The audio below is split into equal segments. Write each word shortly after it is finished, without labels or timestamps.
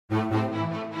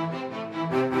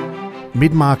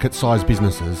Mid-market sized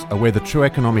businesses are where the true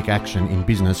economic action in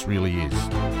business really is.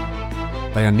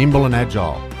 They are nimble and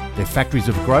agile. They're factories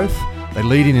of growth, they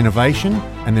lead in innovation,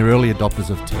 and they're early adopters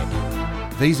of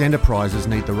tech. These enterprises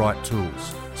need the right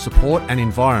tools, support and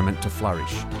environment to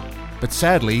flourish. But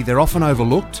sadly, they're often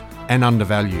overlooked and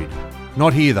undervalued.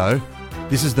 Not here though.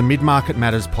 This is the Mid-Market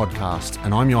Matters podcast,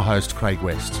 and I'm your host, Craig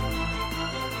West.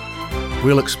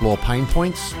 We'll explore pain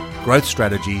points, growth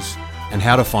strategies, and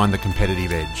how to find the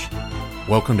competitive edge.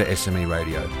 Welcome to SME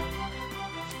Radio.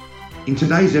 In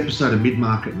today's episode of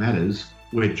Mid-Market Matters,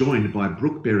 we're joined by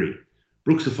Brooke Berry.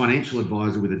 Brooke's a financial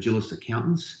advisor with Agilis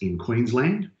Accountants in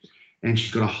Queensland, and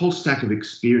she's got a whole stack of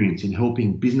experience in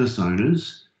helping business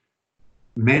owners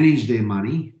manage their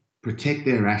money, protect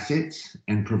their assets,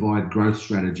 and provide growth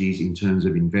strategies in terms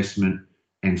of investment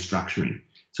and structuring.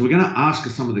 So we're going to ask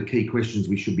her some of the key questions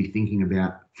we should be thinking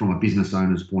about from a business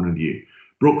owner's point of view.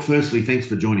 Brooke, firstly, thanks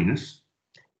for joining us.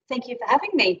 Thank you for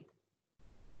having me.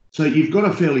 So you've got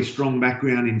a fairly strong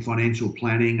background in financial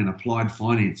planning and applied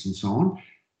finance and so on.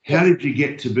 How did you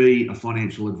get to be a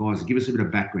financial advisor? Give us a bit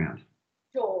of background.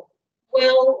 Sure.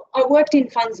 Well, I worked in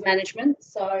funds management,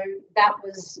 so that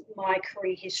was my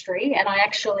career history, and I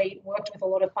actually worked with a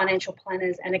lot of financial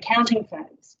planners and accounting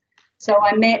firms. So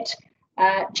I met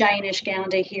Jane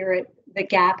Ashgounder here at the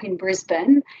Gap in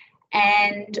Brisbane,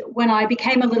 and when I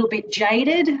became a little bit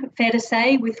jaded, fair to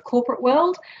say, with corporate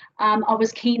world, I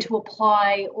was keen to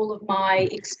apply all of my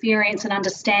experience and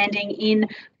understanding in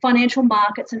financial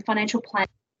markets and financial planning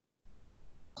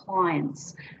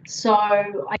clients. So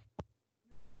I'm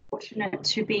fortunate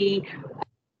to be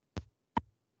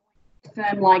a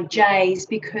firm like Jay's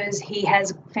because he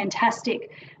has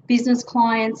fantastic business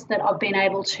clients that I've been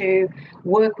able to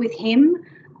work with him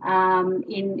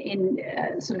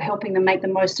in sort of helping them make the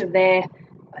most of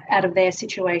out of their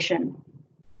situation.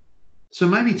 So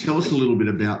maybe tell us a little bit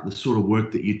about the sort of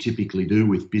work that you typically do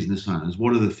with business owners.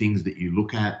 What are the things that you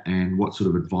look at and what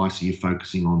sort of advice are you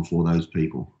focusing on for those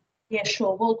people? Yeah,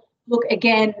 sure. Well, look,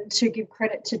 again, to give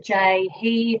credit to Jay,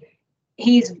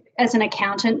 he's as an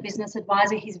accountant, business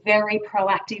advisor, he's very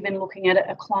proactive in looking at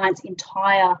a client's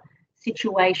entire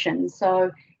situation.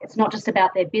 So it's not just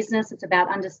about their business, it's about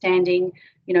understanding,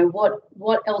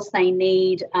 what else they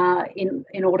need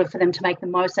in order for them to make the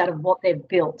most out of what they've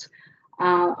built.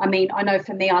 I know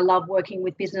for me, I love working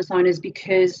with business owners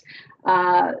because,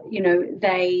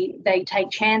 they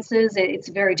take chances. It's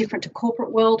very different to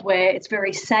corporate world where it's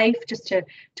very safe just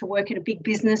to work in a big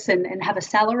business and have a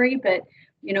salary. But,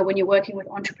 when you're working with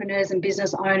entrepreneurs and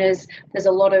business owners, there's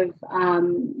a lot of,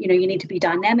 you need to be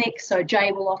dynamic. So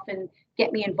Jay will often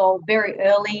get me involved very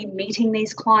early, meeting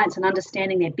these clients and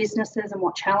understanding their businesses and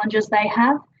what challenges they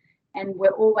have. And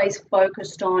we're always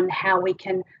focused on how we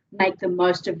can make the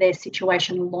most of their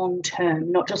situation long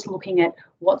term, not just looking at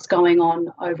what's going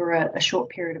on over a short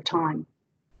period of time.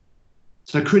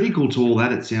 So critical to all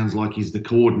that, it sounds like, is the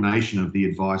coordination of the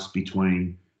advice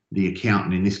between the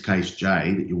accountant, in this case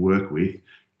Jay, that you work with,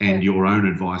 and your own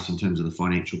advice in terms of the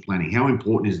financial planning. How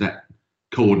important is that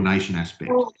coordination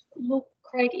aspect? Well, look,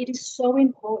 Craig, it is so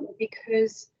important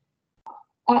because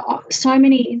so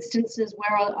many instances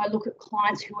where I look at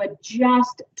clients who are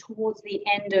just towards the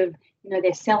end of,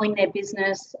 they're selling their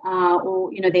business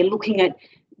or, they're looking at,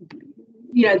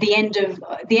 the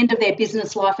end of their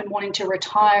business life and wanting to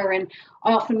retire. And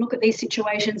I often look at these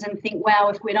situations and think,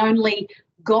 wow, if we'd only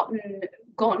gotten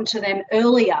to them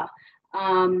earlier.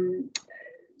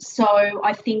 So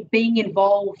I think being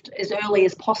involved as early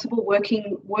as possible,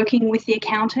 working with the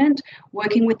accountant,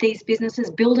 working with these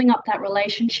businesses, building up that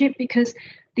relationship, because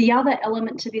the other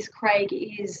element to this, Craig,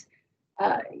 is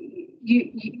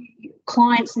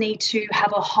clients need to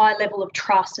have a high level of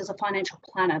trust as a financial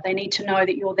planner. They need to know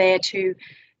that you're there to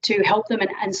help them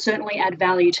and certainly add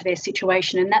value to their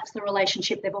situation. And that's the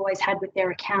relationship they've always had with their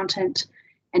accountant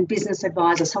and business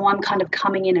advisor. So I'm kind of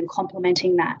coming in and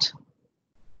complementing that.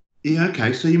 Yeah,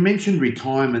 okay. So you mentioned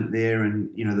retirement there and,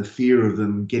 the fear of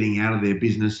them getting out of their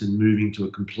business and moving to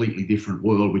a completely different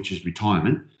world, which is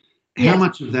retirement. How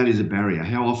much of that is a barrier?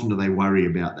 How often do they worry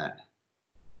about that?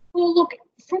 Well, look,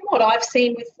 from what I've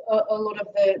seen with a lot of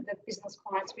the business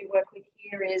clients we work with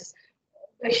here is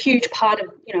a huge part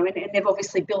of, and they've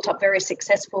obviously built up very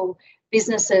successful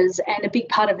businesses, and a big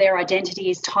part of their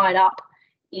identity is tied up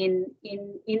in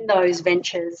those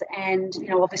ventures, and,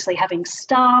 obviously having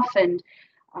staff and,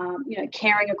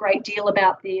 caring a great deal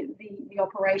about the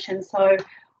operation. So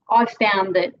I've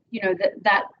found that,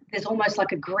 that there's almost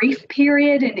like a grief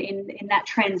period in that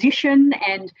transition,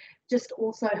 and just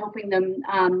also helping them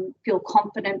feel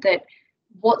confident that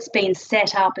what's been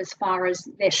set up as far as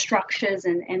their structures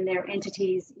and their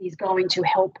entities is going to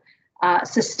help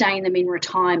sustain them in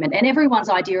retirement. And everyone's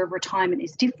idea of retirement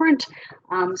is different.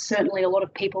 Certainly a lot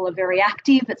of people are very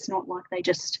active. It's not like they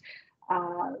just,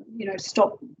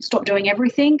 stop doing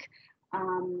everything.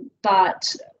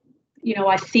 But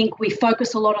I think we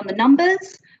focus a lot on the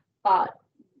numbers, but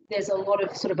there's a lot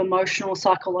of sort of emotional,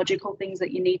 psychological things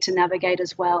that you need to navigate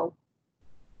as well.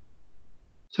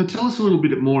 So tell us a little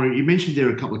bit more. You mentioned there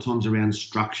a couple of times around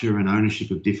structure and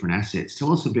ownership of different assets.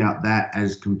 Tell us about that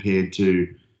as compared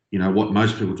to, what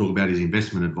most people talk about is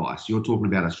investment advice. You're talking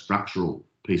about a structural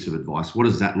piece of advice. What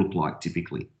does that look like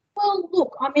typically? Well,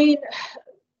 look, I mean,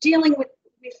 dealing with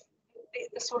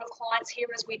the sort of clients here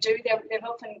as we do, they've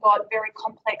often got very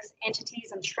complex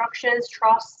entities and structures,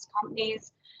 trusts,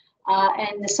 companies,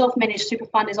 and the self-managed super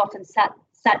fund is often sat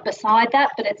beside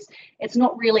that, but it's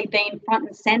not really been front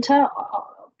and centre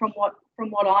from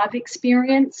what I've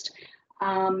experienced.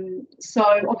 So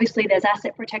obviously there's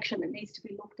asset protection that needs to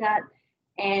be looked at,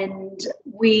 and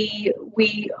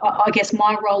I guess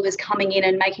my role is coming in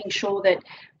and making sure that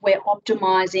we're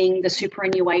optimising the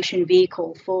superannuation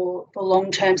vehicle for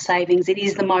long-term savings. It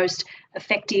is the most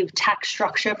effective tax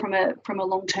structure from a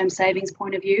long-term savings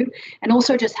point of view, and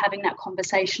also just having that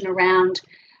conversation around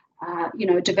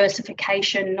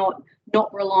diversification, not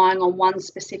relying on one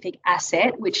specific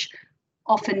asset, which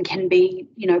often can be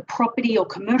property or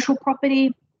commercial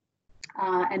property,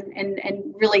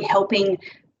 and really helping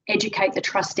educate the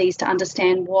trustees to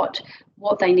understand what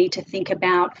they need to think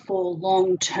about for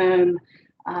long-term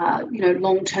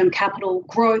capital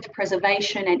growth,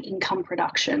 preservation, and income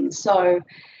production. So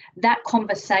that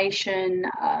conversation,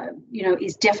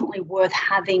 is definitely worth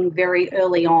having very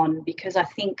early on, because I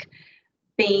think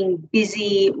being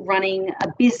busy running a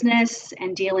business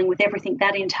and dealing with everything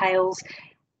that entails,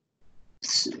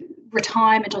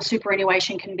 retirement or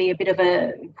superannuation can be a bit of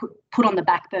a put on the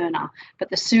back burner. But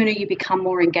the sooner you become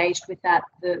more engaged with that,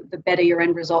 the better your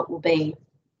end result will be.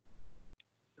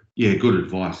 Yeah, good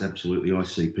advice. Absolutely. I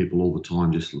see people all the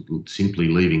time just simply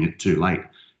leaving it too late.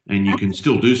 And you can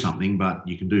still do something, but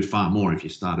you can do far more if you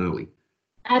start early.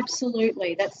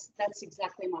 Absolutely. That's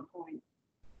exactly my point.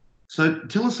 So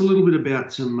tell us a little bit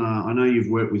about some, I know you've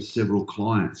worked with several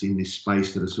clients in this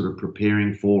space that are sort of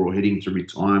preparing for or heading to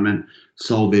retirement,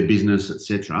 sold their business,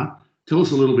 etc. Tell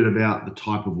us a little bit about the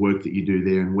type of work that you do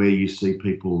there and where you see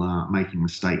people making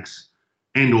mistakes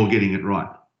and or getting it right.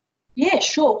 Yeah,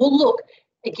 sure. Well, look,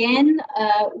 again,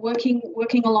 working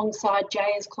alongside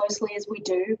Jay as closely as we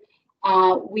do,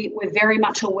 we're very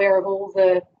much aware of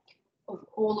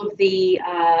all of the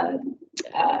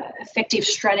effective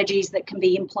strategies that can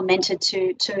be implemented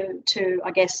to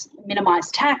I guess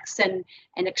minimise tax and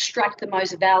extract the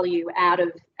most value out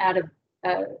of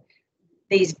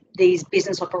these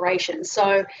business operations.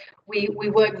 So we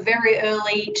work very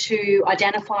early to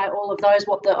identify all of those,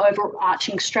 what the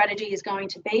overarching strategy is going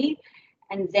to be.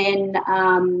 And then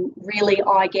really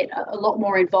I get a lot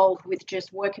more involved with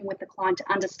just working with the client to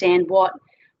understand what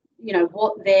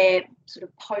their sort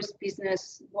of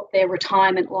post-business, what their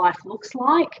retirement life looks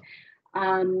like.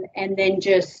 And then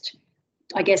just,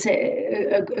 I guess,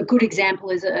 a good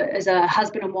example is a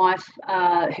husband and wife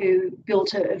who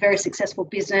built a very successful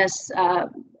business,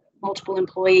 multiple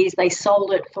employees. They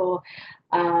sold it for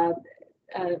a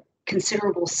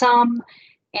considerable sum,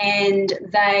 and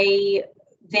they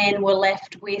then were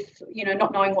left with,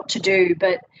 not knowing what to do.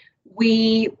 But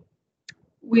we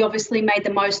obviously made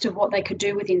the most of what they could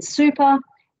do within super,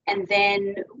 and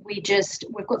then we've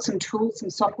got some tools, some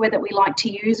software that we like to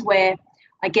use where,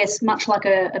 I guess, much like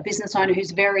a business owner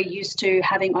who's very used to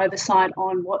having oversight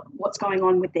on what's going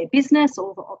on with their business,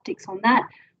 all the optics on that,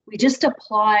 we just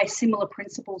apply similar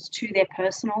principles to their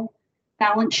personal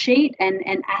balance sheet and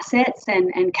assets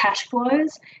and cash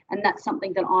flows, and that's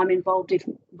something that I'm involved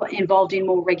in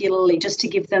more regularly, just to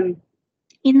give them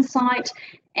insight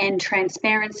and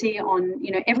transparency on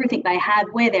everything they have,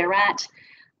 where they're at,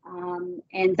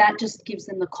 and that just gives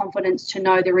them the confidence to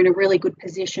know they're in a really good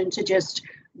position to just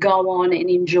go on and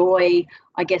enjoy,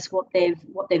 I guess, what they've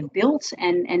built,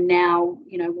 and now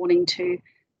wanting to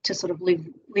sort of live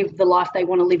the life they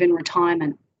want to live in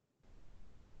retirement.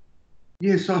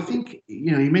 Yeah, so I think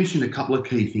you mentioned a couple of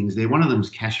key things there. One of them is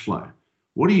cash flow.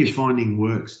 What are you finding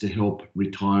works to help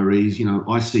retirees?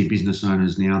 I see business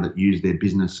owners now that use their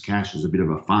business cash as a bit of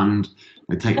a fund.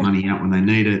 They take money out when they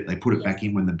need it. They put it back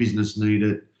in when the business need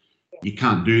it. You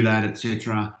can't do that,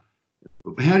 etc.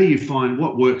 How do you find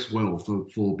what works well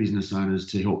for business owners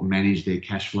to help manage their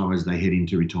cash flow as they head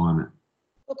into retirement?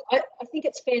 Look, I think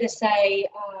it's fair to say,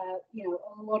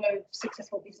 a lot of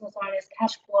successful business owners,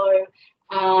 cash flow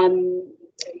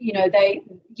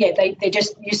They're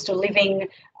just used to living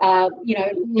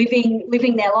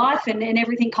their life, and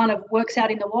everything kind of works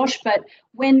out in the wash. But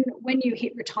when you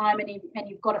hit retirement and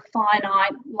you've got a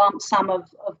finite lump sum of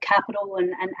capital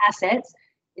and assets,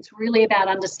 it's really about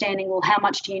understanding, well, how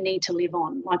much do you need to live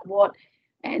on? Like what?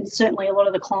 And certainly a lot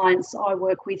of the clients I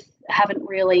work with haven't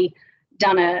really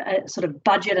done a sort of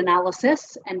budget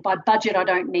analysis. And by budget, I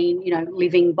don't mean,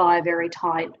 living by a very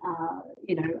tight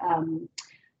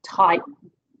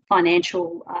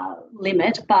financial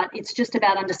limit, but it's just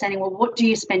about understanding, well, what do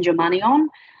you spend your money on?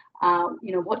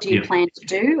 What do you plan to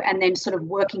do? And then sort of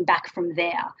working back from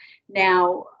there.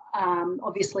 Now,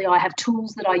 obviously, I have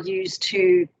tools that I use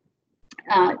to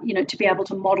be able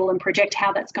to model and project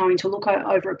how that's going to look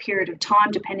over a period of time,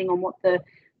 depending on what the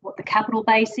capital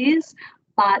base is.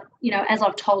 But, as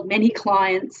I've told many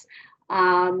clients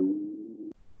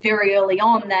very early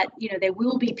on, that, there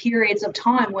will be periods of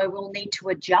time where we'll need to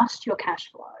adjust your cash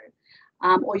flow,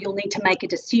 or you'll need to make a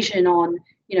decision on,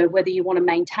 whether you want to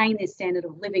maintain this standard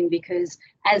of living, because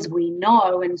as we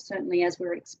know, and certainly as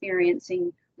we're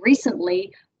experiencing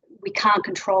recently, we can't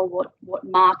control what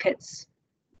markets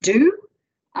do.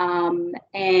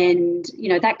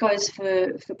 That goes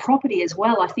for property as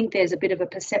well. I think there's a bit of a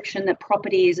perception that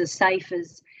property is as safe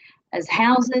as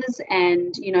houses,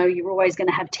 and you're always going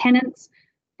to have tenants.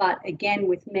 But again,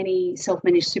 with many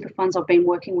self-managed super funds I've been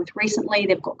working with recently,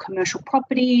 they've got commercial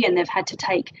property and they've had to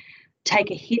take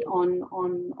a hit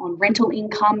on rental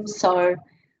income. So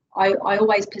I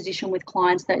always position with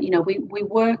clients that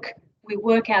we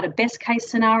work out a best case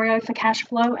scenario for cash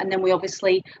flow, and then we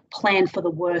obviously plan for the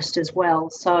worst as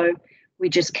well. So we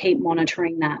just keep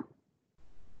monitoring that.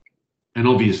 And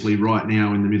obviously right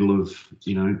now in the middle of,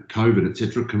 COVID, et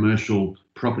cetera, commercial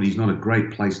property is not a great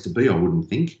place to be, I wouldn't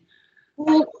think.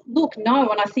 Well, look, no,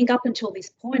 and I think up until this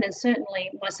point, and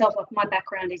certainly myself, my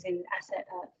background is in asset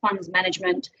funds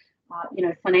management,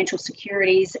 financial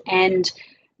securities, and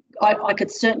I can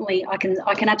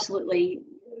absolutely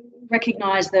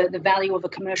recognise the value of a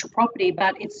commercial property,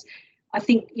 but I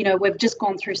think we've just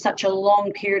gone through such a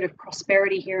long period of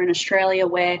prosperity here in Australia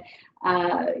where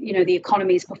the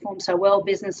economy has performed so well,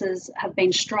 businesses have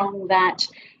been strong, that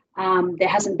there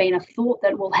hasn't been a thought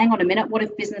that, well, hang on a minute, what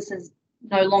if businesses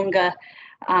no longer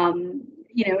can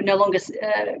no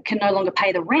longer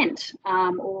pay the rent,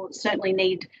 or certainly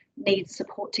need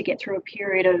support to get through a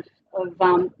period of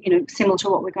similar to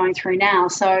what we're going through now.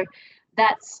 So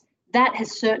that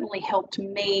has certainly helped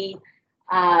me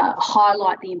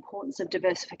highlight the importance of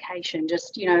diversification.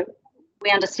 Just,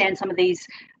 we understand some of these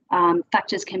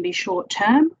factors can be short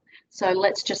term. So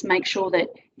let's just make sure that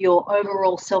your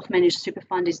overall self-managed super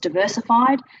fund is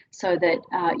diversified, so that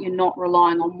you're not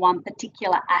relying on one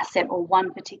particular asset or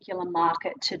one particular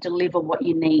market to deliver what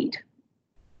you need.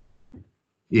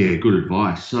 Yeah, good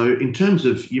advice. So in terms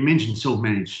of, you mentioned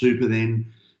self-managed super then,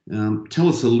 tell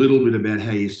us a little bit about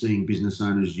how you're seeing business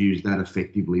owners use that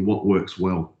effectively. What works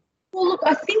well? Well, look,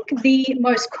 I think the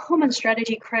most common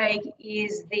strategy, Craig,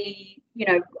 is the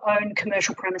own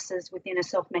commercial premises within a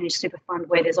self-managed super fund,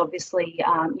 where there's obviously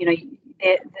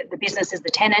the business is the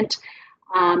tenant,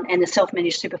 and the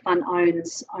self-managed super fund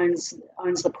owns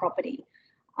the property.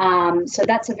 So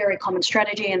that's a very common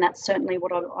strategy, and that's certainly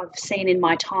what I've seen in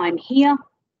my time here.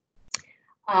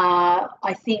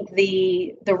 I think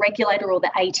the regulator, or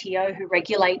the ATO, who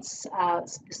regulates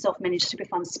the self-managed super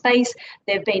fund space,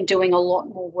 they've been doing a lot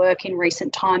more work in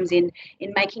recent times in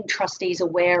making trustees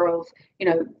aware of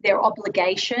their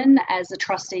obligation as a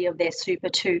trustee of their super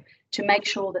to make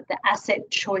sure that the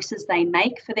asset choices they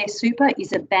make for their super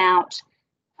is about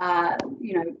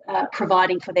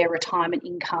providing for their retirement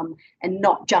income, and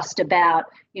not just about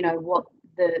what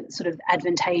the sort of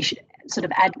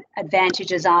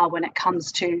advantages are when it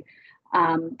comes to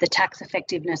the tax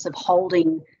effectiveness of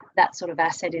holding that sort of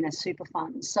asset in a super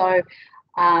fund. So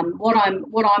what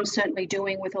I'm certainly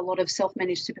doing with a lot of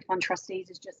self-managed super fund trustees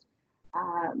is just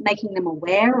making them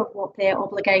aware of what their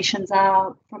obligations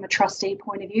are from a trustee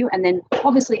point of view, and then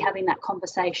obviously having that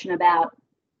conversation about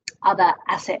other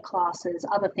asset classes,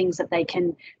 other things that they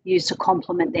can use to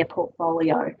complement their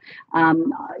portfolio.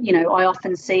 I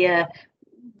often see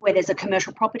where there's a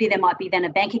commercial property, there might be then a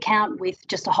bank account with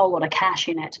just a whole lot of cash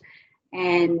in it.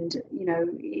 And,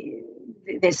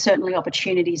 there's certainly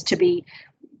opportunities to be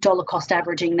dollar cost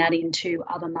averaging that into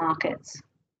other markets.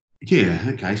 Yeah,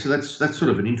 okay. So that's sort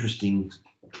of an interesting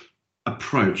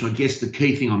approach. I guess the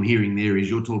key thing I'm hearing there is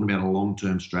you're talking about a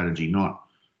long-term strategy, not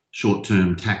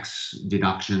short-term tax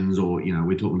deductions, or,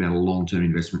 we're talking about a long-term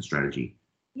investment strategy.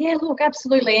 Yeah, look,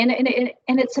 absolutely. And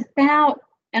it's about,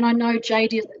 and I know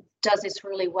Jade does this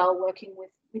really well, working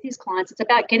his clients, it's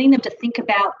about getting them to think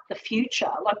about the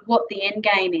future, like what the end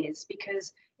game is,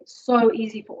 because it's so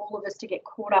easy for all of us to get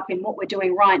caught up in what we're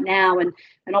doing right now. And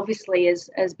obviously as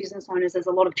business owners, there's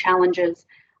a lot of challenges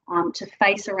to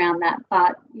face around that.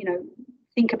 But,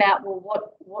 think about,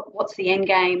 well, what's the end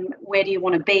game? Where do you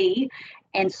want to be?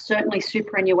 And certainly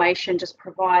superannuation just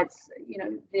provides,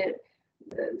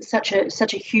 such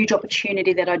a huge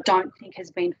opportunity that I don't think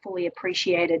has been fully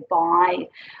appreciated by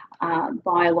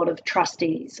a lot of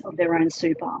trustees of their own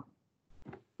super.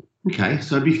 Okay,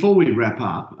 so before we wrap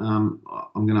up, I'm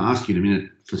going to ask you in a minute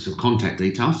for some contact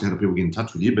details to how do people get in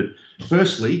touch with you. But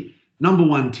firstly, number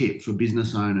one tip for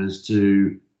business owners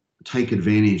to take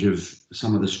advantage of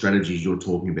some of the strategies you're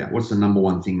talking about. What's the number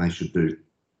one thing they should do?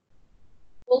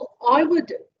 Well, I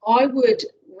would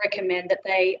recommend that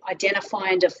they identify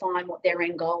and define what their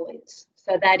end goal is.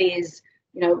 So that is,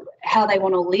 how they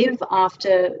want to live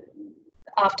after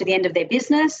the end of their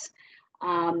business,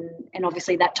 and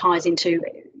obviously that ties into,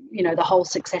 the whole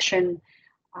succession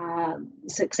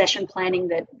planning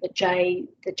that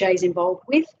Jay's involved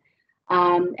with,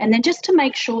 and then just to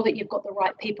make sure that you've got the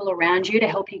right people around you to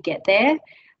help you get there.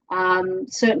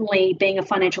 Certainly, being a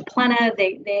financial planner,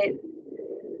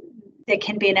 there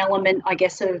can be an element, I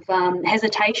guess, of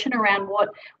hesitation around what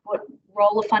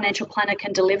role a financial planner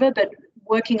can deliver, but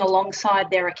working alongside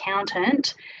their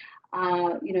accountant,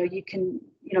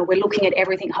 we're looking at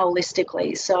everything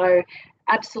holistically. So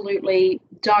absolutely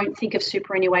don't think of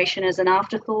superannuation as an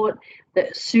afterthought. The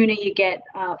sooner you get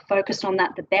focused on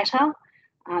that, the better,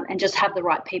 and just have the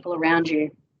right people around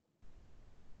you.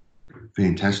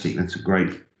 Fantastic. That's a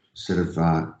great set of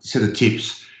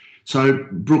tips. So,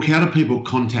 Brooke, how do people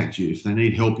contact you if they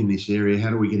need help in this area? How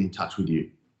do we get in touch with you?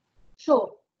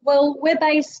 Sure. Well, we're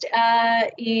based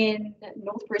in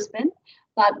North Brisbane,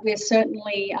 but we're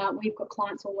certainly, we've got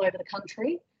clients all over the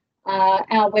country.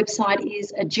 Our website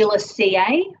is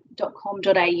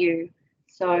agilisca.com.au.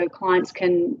 So clients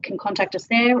can contact us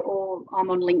there, or I'm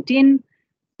on LinkedIn.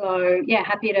 So yeah,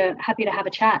 happy to have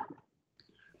a chat.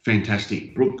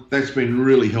 Fantastic. Brooke, that's been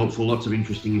really helpful. Lots of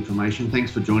interesting information. Thanks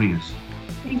for joining us.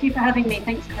 Thank you for having me.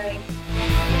 Thanks, Craig.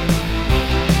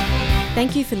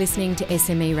 Thank you for listening to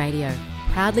SME Radio,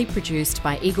 proudly produced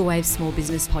by Eagle Wave Small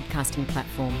Business Podcasting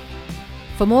Platform.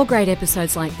 For more great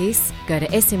episodes like this, go to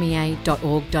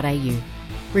smea.org.au.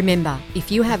 Remember,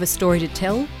 if you have a story to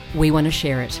tell, we want to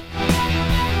share it.